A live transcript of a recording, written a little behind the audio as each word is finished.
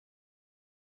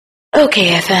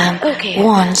OKFM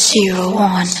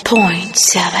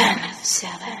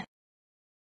 101.7.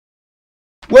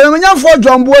 Well, when you for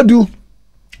John Boadu,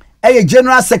 a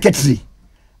general secretary,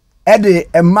 Eddie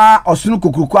Emma Osunu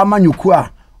Kukuku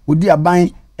Amanyukua, Udi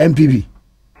Aban MPB.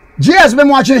 GS been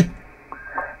watching.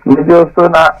 We just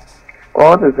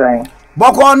all the time.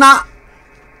 Bokona,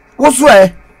 what's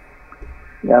way?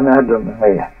 Yana don't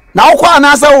know. Now,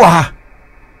 Kwana.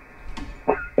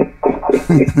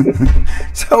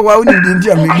 So, why would you do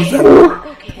Germany? Who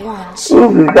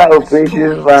is that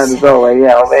operation man? So,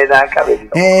 yeah, where that coming?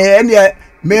 And yeah,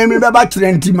 maybe about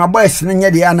 20, my boys, and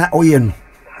yet the Anna Oyen.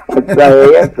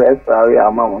 Yes, sorry,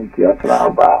 I'm on to your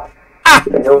travel.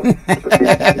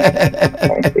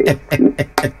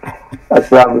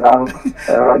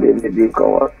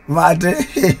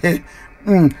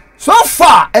 So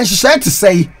far, and she said to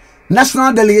say,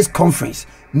 National Delegates Conference.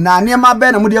 Na niema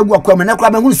be na mudi agwa kwa me na kwa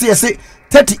be hu say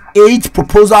 38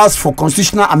 proposals for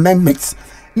constitutional amendments.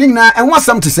 Nina and what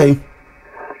some to say?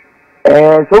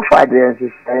 So far there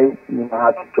is say you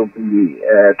have to be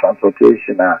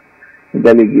transportation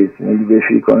delegates in the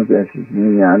free consensus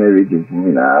ni na regions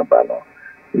ni na ba no.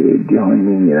 Di honi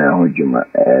ni na hojuma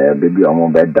baby omo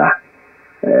beda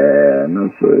no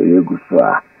so yegu so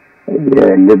a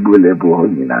lebo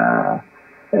honi na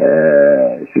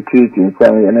security in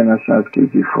some national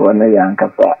security for na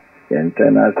yankasa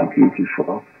internal security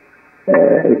for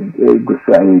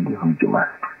gusai di hujuma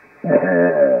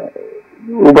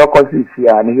uba kosisi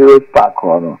ya ni Heroes Park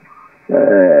hono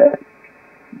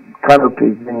canopy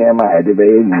nema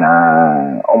edebe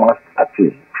na almost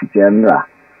ati fitianra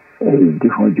di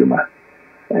hujuma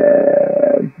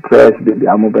press baby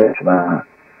amobet na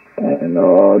and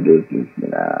all those things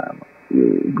na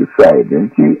gusai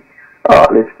denti all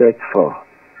respect for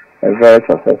a very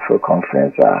successful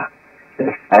conference. I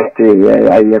say,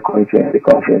 yeah, conference, the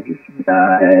conference is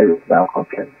now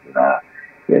conference, yeah,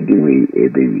 the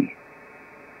baby.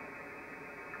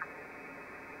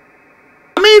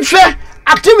 I mean,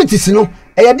 activities, you know,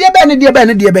 dear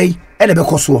Benny, and a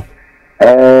becoso.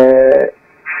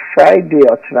 Friday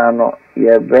or Trano,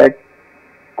 yeah, back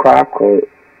quackle,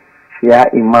 yeah,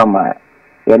 imama,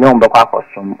 yeah, no, but quackle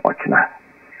some or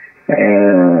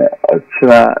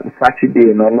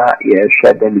Saturday no na ye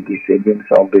share delegates against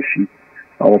some befi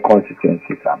on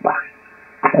constituencies aba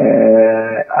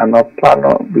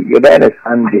anopano you there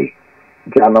Sunday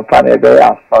anopano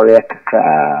there sorry ka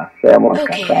sermon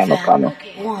ka anopano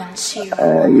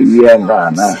yeah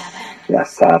na ya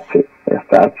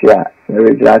start ya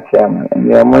regular chairman and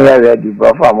mo ya ready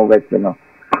before mo bet no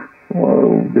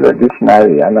the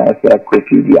dictionary and I say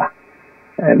Wikipedia.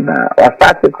 And I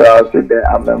started across with the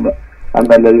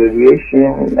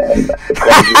amelioration and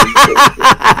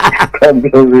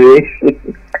conservation.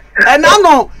 And I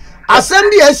know, I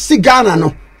send the Sigana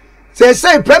no. Say,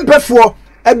 Prempe for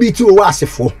a bit too was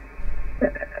for.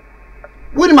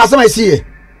 What must I see?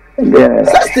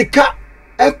 That's the cat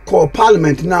echo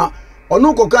parliament now. Or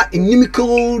no coca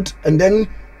inimical and then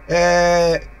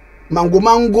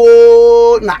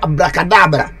mango na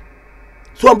abracadabra.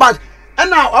 So, but. And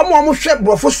now I'm almost shaped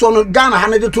professor Ghana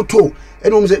handed to toe.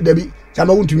 And almost said, Debbie, I'm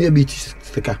going to be a bit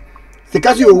sticker.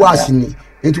 Stickers you was in me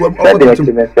into a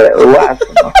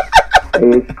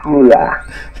school.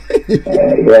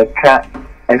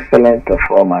 Excellent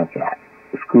performance.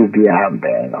 School be a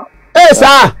hamburger. Hey,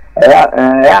 sir.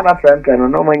 I'm a friend,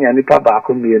 and no money and the papa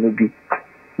could be in be.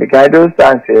 The guy don't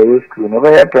stand for school. No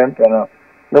way, friend, no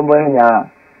money.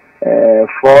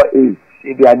 4-8.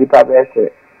 If you are the papa,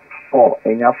 4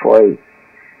 and your 4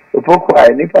 Upoko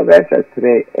I nipa verse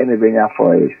 3 and the benya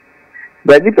 4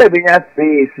 but nipa benya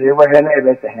 3 is never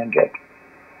 100.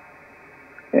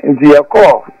 And the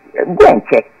call go and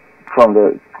check from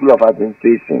the School of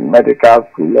Administration, Medical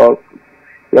School, Law School.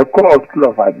 Your call School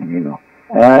of Admin, you know.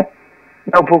 Now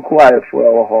Upoko I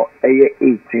for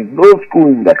 18. No school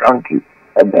in the country.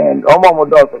 And then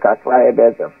almost also can try a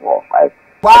better 4 or 5.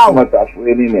 Wow. Not as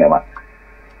really never.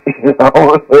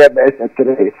 Also a better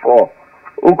 3 4.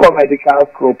 Uko medical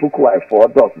school puku I 4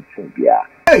 doesn't be a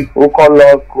Uko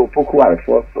law school puku I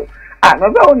 4 so.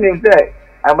 Another one is there,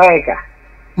 America.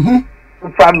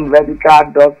 Some medical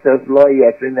doctors,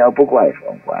 lawyers in the puku I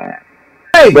 4.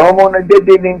 Hey, don't want to get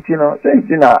in, you know, since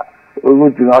you know, we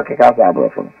would do not kick us out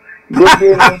of them. Get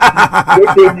in,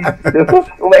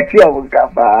 let you have a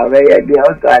kappa, where the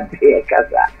outside here,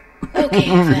 Casa.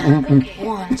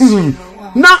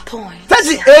 Now,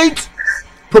 38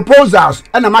 proposals,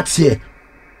 and I'm at here.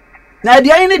 Now,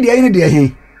 the any.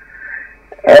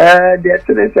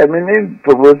 The many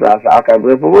proposals. I can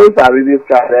propose. I will be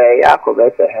 100 at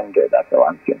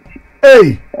 120.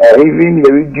 Hey. Even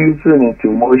you reduce it to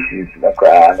motions like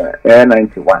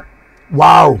 91.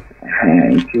 Wow.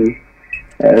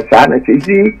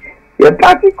 Sanity. Your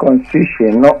party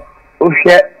constitution no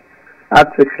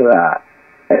article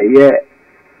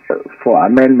for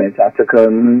amendment article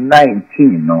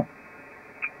 19 no.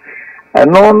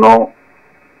 No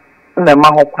na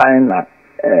mahokwan na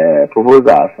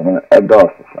proposals no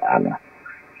endorse ana.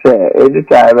 Say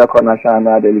editor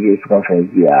national delegates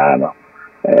conference ya no.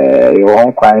 You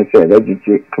won't quite say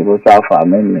register proposal for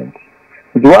amendment.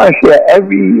 You want to share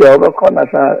every year we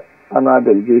national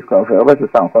delegates conference over to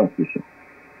some constitution.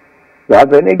 So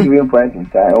at any given point in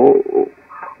time,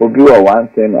 will be one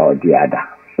thing or the other.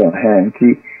 So hence,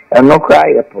 and no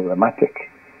cry problematic.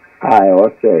 I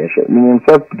also mean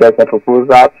there's a proposal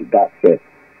to that says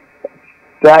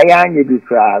Diane you be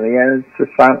crying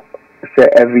say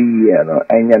every year no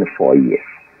and 4 years.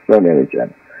 So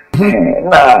religion.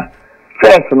 Now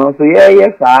first no so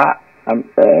yes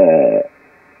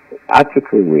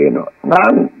article we no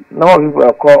now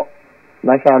people call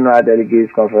national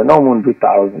delegates conference no more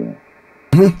 2,000.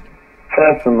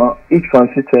 First no each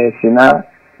constituency now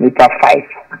Mita 5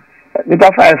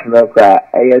 no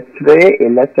 3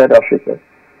 elected officers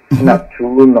not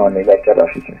 2 non-elected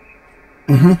officers.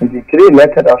 The 3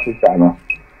 elected officers no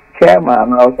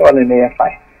chairman also on the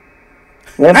 5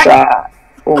 yes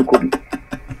uncould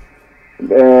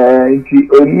the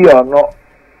oyi or no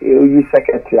oyi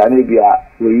secretary and be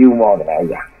oyi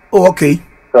organizer. Oh, okay.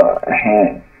 So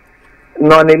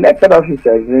non-elected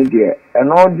officers in there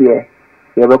and all there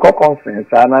you have a conference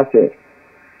and I say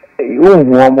you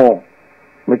more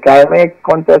we can make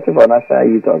contest for national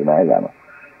youth organizer.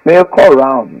 May call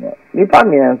round nipa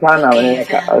me and sana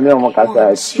when you mo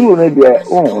kasa two no there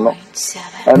no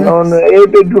and no e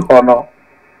do hono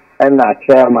and na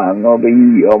chairman no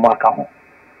be o maka ho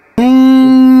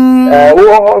we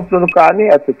also look at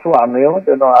it to 2 am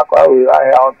you know akwa we I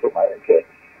want to my say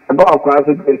about akwa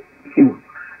so go you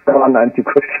the one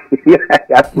anti-question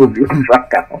ya to be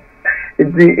track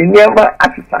it's the never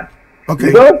assistant.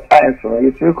 Okay. Those times when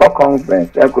you speak of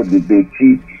conference, I could debate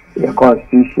the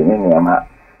constitution in Yama.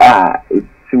 It's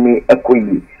to me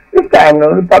equally. This time, no,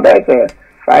 about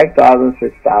 5,000,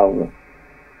 6,000.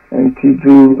 And to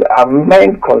do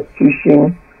amend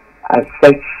constitution as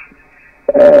such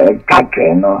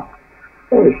gathering, no,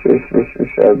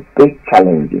 it's a bit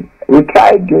challenging. We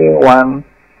tried doing one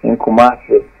in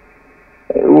Kumasi.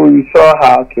 We saw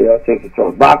how chaotic it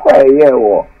was. Back a year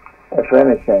or a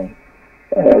friend is saying.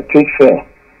 Trade fair.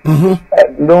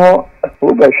 No,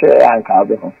 share and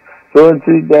carbon. So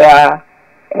there are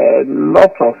a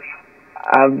lot of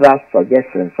other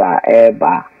suggestions are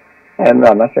eba and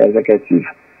I'm not executive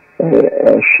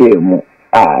shame.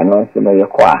 No, so no, you're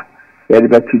quite. You're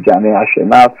better to Jamie Ashe.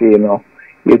 Now, you know,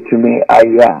 you to me,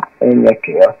 and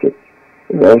chaotic.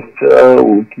 Rest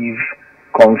will give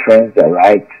conference the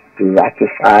right to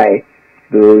ratify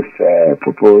those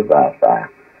proposals.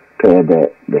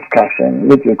 The discussion,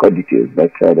 meeting details,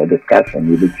 but the discussion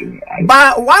will be.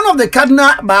 But one of the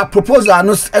cardinal proposal,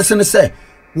 no, as say,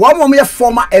 one more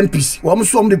former MPs, one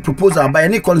more the proposal by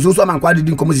any consultant and quite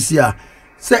didn't come here.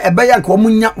 Say a bayan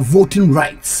communia voting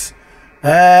rights.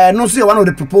 No, say one of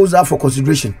the proposal for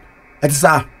consideration. It's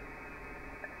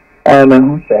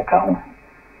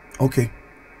okay.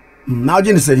 Now,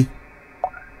 Jenny say.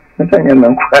 I think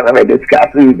I'm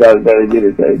discussing because very good.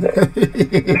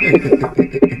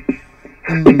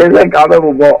 It's like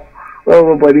everybody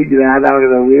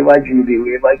way back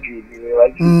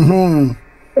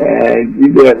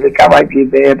the come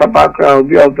there, Papa crowd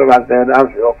be up to myself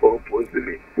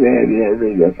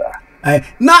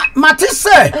now,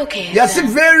 Matisse, yes,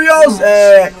 various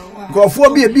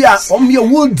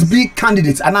would be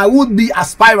candidates and I would be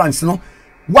aspirants, no.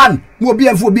 One will be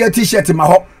a t-shirt in my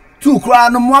home. 2 cry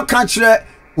no more country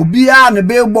obia ne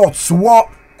billboard so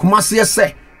Kumasi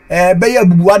say beya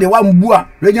bubuwa de wa mbua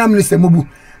regional minister mobu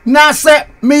na say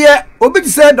me ye obi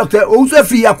say Dr. Owusu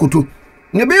Afiri Akoto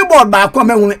ne billboard ba kwa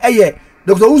mahunu eye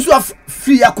Dr. Owusu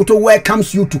Afiri Akoto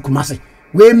welcomes you to Kumasi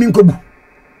we mi nkobu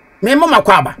me mama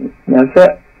kwa aba na say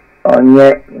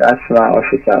onye national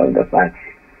official of the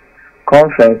party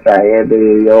conference aye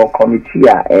be your committee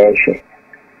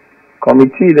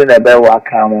committee de na be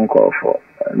work am call for.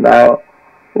 Now,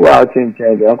 who are in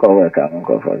charge of work? I'm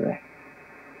going for that.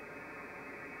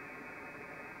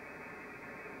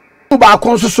 Ba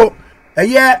konso a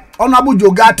year honorable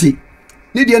Jogati.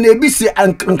 Need an ABC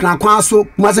and Krankwaso,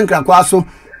 Mazen Krankwaso.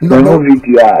 No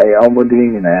video, I'm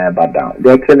doing in a bad down.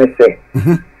 They're going to say,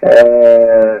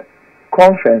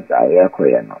 conference,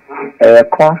 a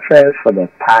conference for the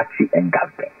party and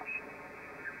government.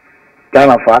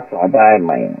 Ghana for buy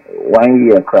my 1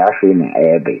 year crash in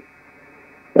a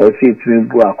I see it will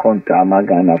go a conta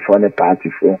Ghana for the party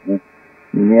for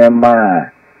near ma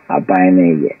a buying a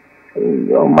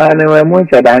your man were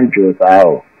much dangerous.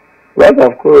 Lot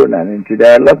of corona into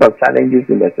there, a lot of challenges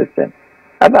in the system.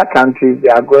 Other countries they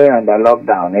are going under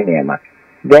lockdown anyway.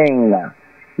 Then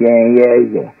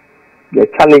the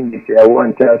challenges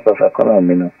in terms of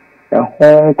economy, no, and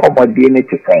home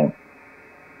commodity thing.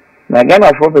 Now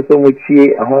Ghana for the so much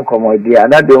a home commodity,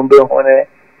 and that don't be on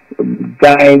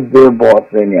giant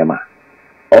billboards anymore.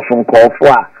 Often call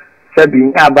for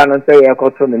being a balance say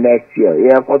to the next year, to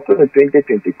the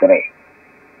 2023.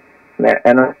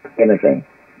 And anything.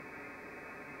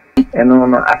 And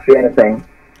no, I see anything.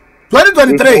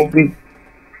 2023.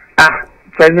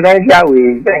 Presidential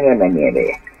way, then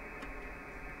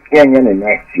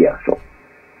next year. So,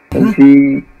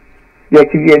 see, you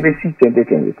can be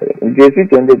 2023. In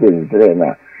 2023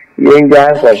 now, young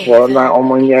guys of former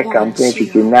Omonia campaign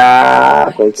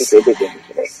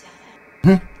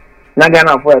 2023.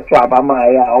 Nagana for a trap, I'm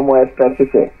almost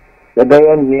specific. The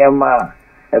day near ma,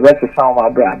 a better sound my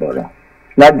brother.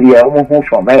 Not the almost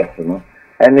from us, and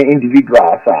the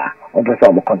individuals are on the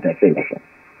summer contest election.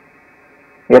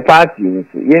 Your party, you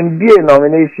be a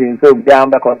nomination, so down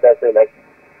the contest election.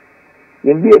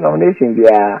 You be a nomination,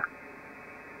 yeah.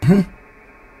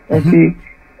 And see,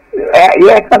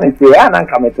 yeah, can say, I'm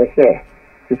coming to say,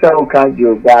 to say, who can't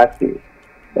you gas it?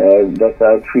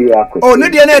 Dr. Tria. Oh, no,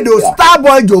 the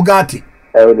Starboy Jogati.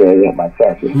 Oh, there,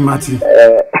 Mati.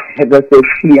 Dr.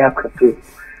 Tria could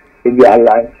be a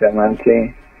lunch and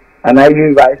and I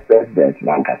be vice president,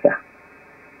 Lankasa.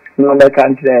 No, the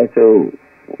country, so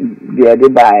the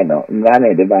buy no, none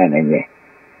of the buy any.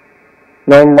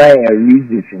 No, my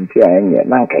reasons into any,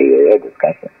 Nanka,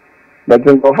 discussion. But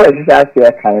in the first, I say,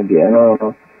 I can't be,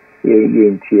 no,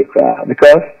 you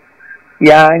because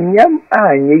yam ye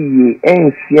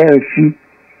NCMC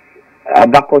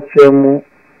Abacosemu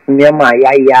Nema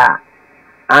ya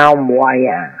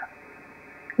Amwaya.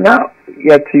 Now,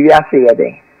 yet you are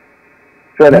saying,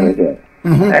 so that is it.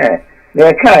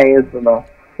 There is no,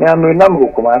 I'm number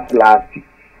of commands last.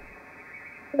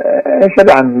 I said,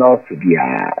 I'm not to be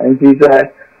and he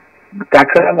said,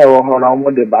 Kakana or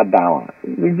Honomo de Badawa.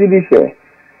 We did say,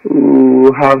 we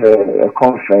have a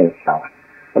conference now.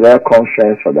 A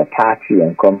conference for the party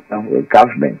and with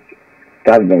government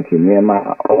in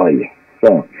Myanmar oil. So,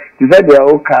 you said they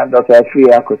all kind of Dr.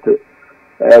 Fia Koto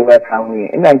welcome me.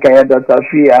 And then Dr.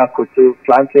 Fia Koto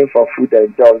planting for food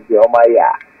and jobs, the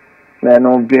Omaya, then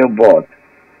on billboard.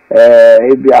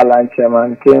 ABR Land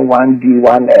Chairman, 1D,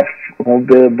 1F, on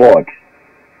billboard.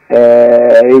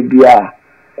 ABR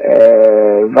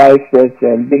Vice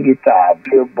President, Digital,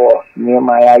 billboard,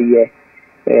 Myanmar.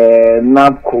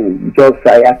 NAPCO,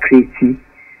 Josiah Kriti,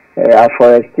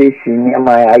 afforestation near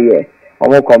my eye.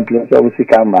 Almost complaints of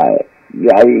Sikama.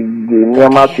 The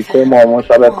normal to come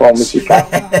almost other communication.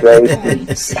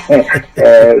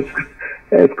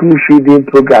 School feeding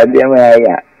program near my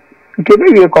eye. Give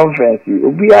me a conference.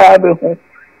 You'll be able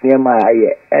near my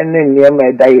eye. And then near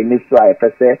my day in this way,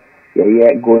 per se,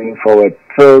 going forward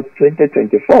till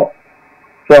 2024.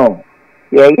 So,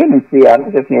 you see,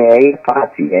 I'm just a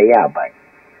party, by.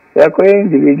 The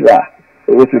individual,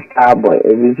 it was a starboy,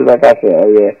 it was like I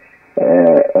say,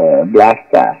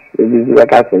 blaster, it is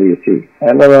like I say, you see. I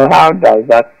don't know how does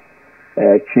that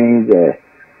change the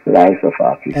lives of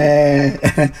our people.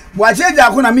 What change I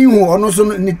couldn't mean who or no so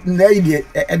lady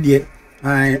I mean,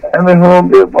 home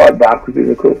be bought back to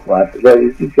the cook once. There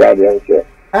is this idea.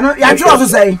 I know, you actually also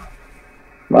say,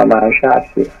 Mama, I shall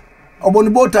see. On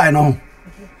the boat, I know.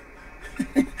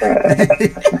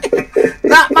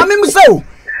 Now, I mean, so.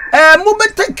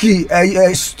 Take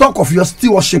a stock of your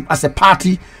stewardship as a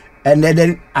party and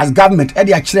then as government, and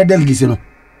the actual delegates, you know.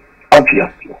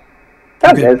 Obviously.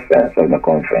 That's the essence of the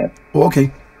conference. Okay.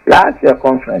 Last year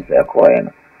conference, I call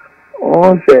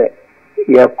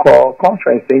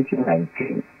conference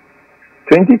 2019.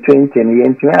 2020,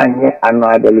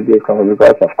 annual delegate conference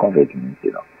because of COVID,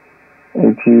 you know.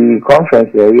 And the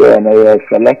conference and I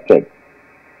selected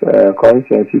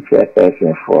constituency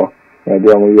chairperson for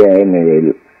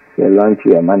the they launch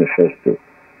your manifesto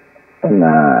and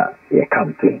your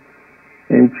campaign.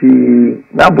 And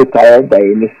now be tired by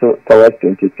towards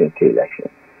 2020 election.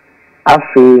 I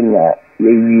feel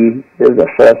this is the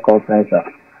first conference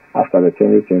after the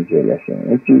 2020 election.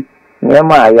 And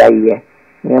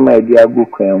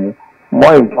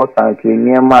more importantly,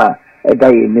 and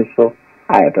also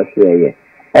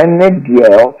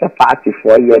party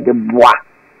for the bois.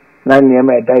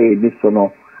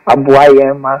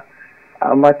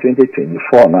 I'm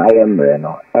 2024 no I am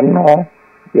no and no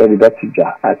Yeah, the better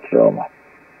job at Roma.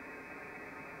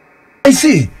 I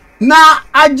see. Now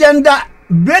agenda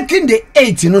breaking the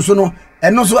 8, and also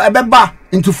ebeba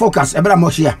into focus. Ebra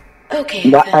moshia. Okay.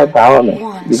 That I found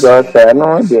because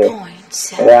no the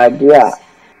idea.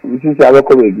 This is our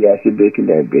colleague. I see breaking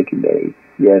the 8.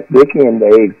 Yes, breaking in the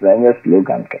 8 is a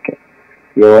slogan. Okay.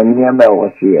 You near me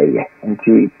was here.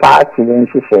 Until party in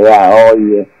all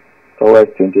year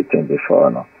towards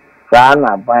 2024. No.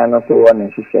 Sana buying us one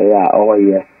in Shishaya all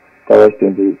year towards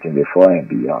 2024 and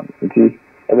beyond. It is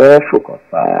a very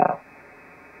focused.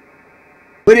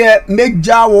 We make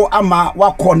Jawo ama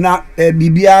wakona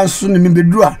bibia soon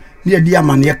mibedua near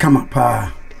Diamania kama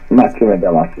pa. Maximum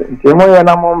Damasi. Timoya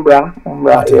Namumbra,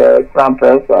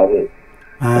 Crampers,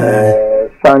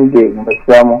 Sunday,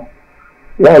 Messamo.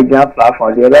 Yeah, jump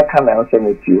platform, the other can answer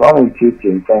with you. One with you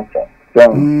in Tension.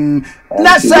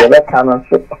 That's the other can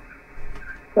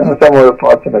some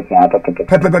reporting the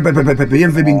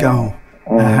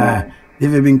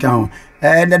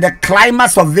the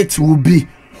climax of it will be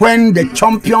when the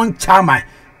champion chairman,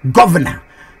 governor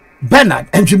Bernard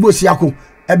and Chibosiako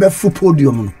ebe full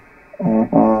podium.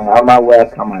 I'm a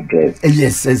welcome address.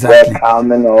 Yes, exactly.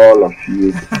 Welcoming all of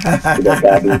you to the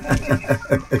garden.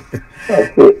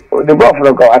 The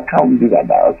buffalo go, I can't do that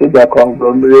now. See the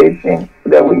conglomeration.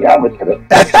 Then we have it.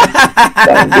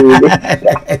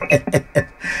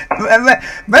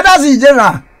 But that's in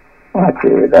general.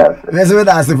 Okay, that's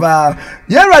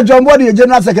Yera John Body,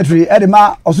 General Secretary,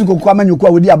 Edema, Osuko Kwame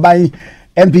Nyukwa with the Abai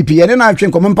MPP, and then I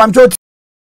can come Pamcho.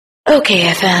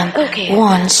 Okay, FM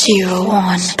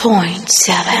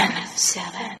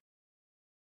 101.7.